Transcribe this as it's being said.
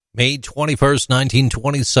May 21st,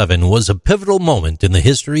 1927 was a pivotal moment in the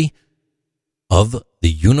history of the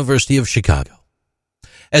University of Chicago,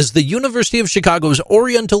 as the University of Chicago's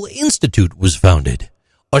Oriental Institute was founded,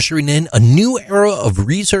 ushering in a new era of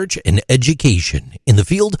research and education in the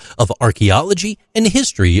field of archaeology and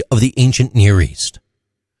history of the ancient Near East.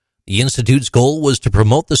 The Institute's goal was to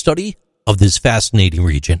promote the study of this fascinating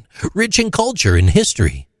region, rich in culture and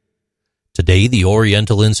history. Today, the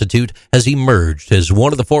Oriental Institute has emerged as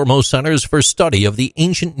one of the foremost centers for study of the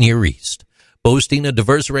ancient Near East, boasting a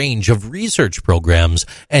diverse range of research programs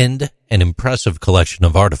and an impressive collection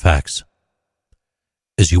of artifacts.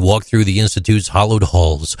 As you walk through the Institute's hallowed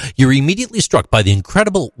halls, you're immediately struck by the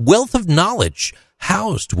incredible wealth of knowledge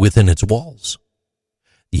housed within its walls.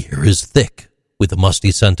 The air is thick with the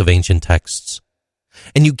musty scent of ancient texts,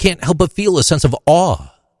 and you can't help but feel a sense of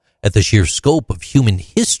awe at the sheer scope of human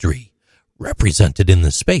history represented in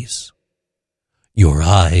this space. Your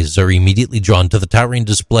eyes are immediately drawn to the towering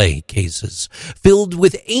display cases filled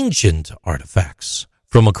with ancient artifacts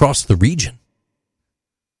from across the region.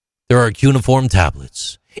 There are cuneiform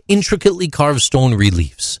tablets, intricately carved stone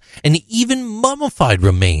reliefs, and even mummified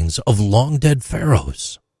remains of long-dead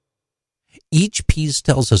pharaohs. Each piece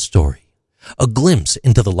tells a story, a glimpse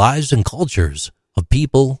into the lives and cultures of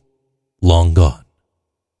people long gone.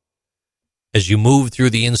 As you move through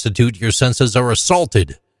the Institute, your senses are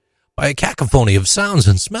assaulted by a cacophony of sounds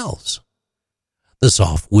and smells. The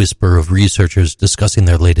soft whisper of researchers discussing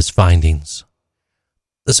their latest findings,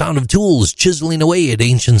 the sound of tools chiseling away at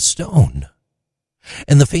ancient stone,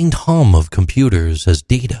 and the faint hum of computers as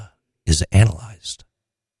data is analyzed.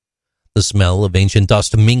 The smell of ancient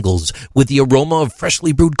dust mingles with the aroma of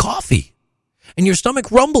freshly brewed coffee, and your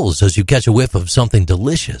stomach rumbles as you catch a whiff of something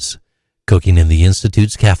delicious cooking in the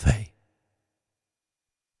Institute's cafe.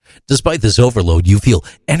 Despite this overload, you feel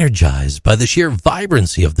energized by the sheer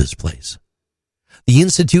vibrancy of this place. The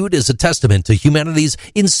Institute is a testament to humanity's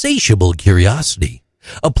insatiable curiosity,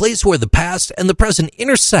 a place where the past and the present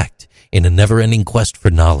intersect in a never-ending quest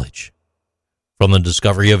for knowledge. From the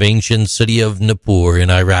discovery of ancient city of Nippur in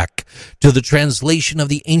Iraq to the translation of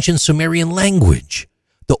the ancient Sumerian language,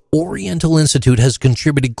 the Oriental Institute has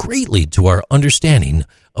contributed greatly to our understanding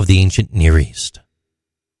of the ancient Near East.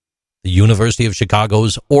 The University of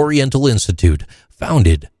Chicago's Oriental Institute,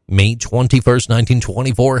 founded May 21st,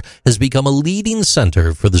 1924, has become a leading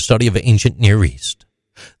center for the study of ancient Near East.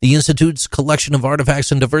 The Institute's collection of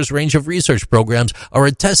artifacts and diverse range of research programs are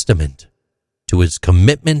a testament to its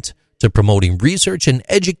commitment to promoting research and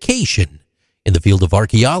education in the field of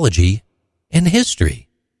archaeology and history.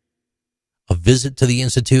 A visit to the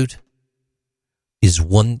Institute is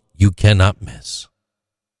one you cannot miss.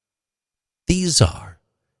 These are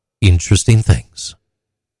Interesting Things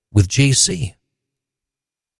with JC.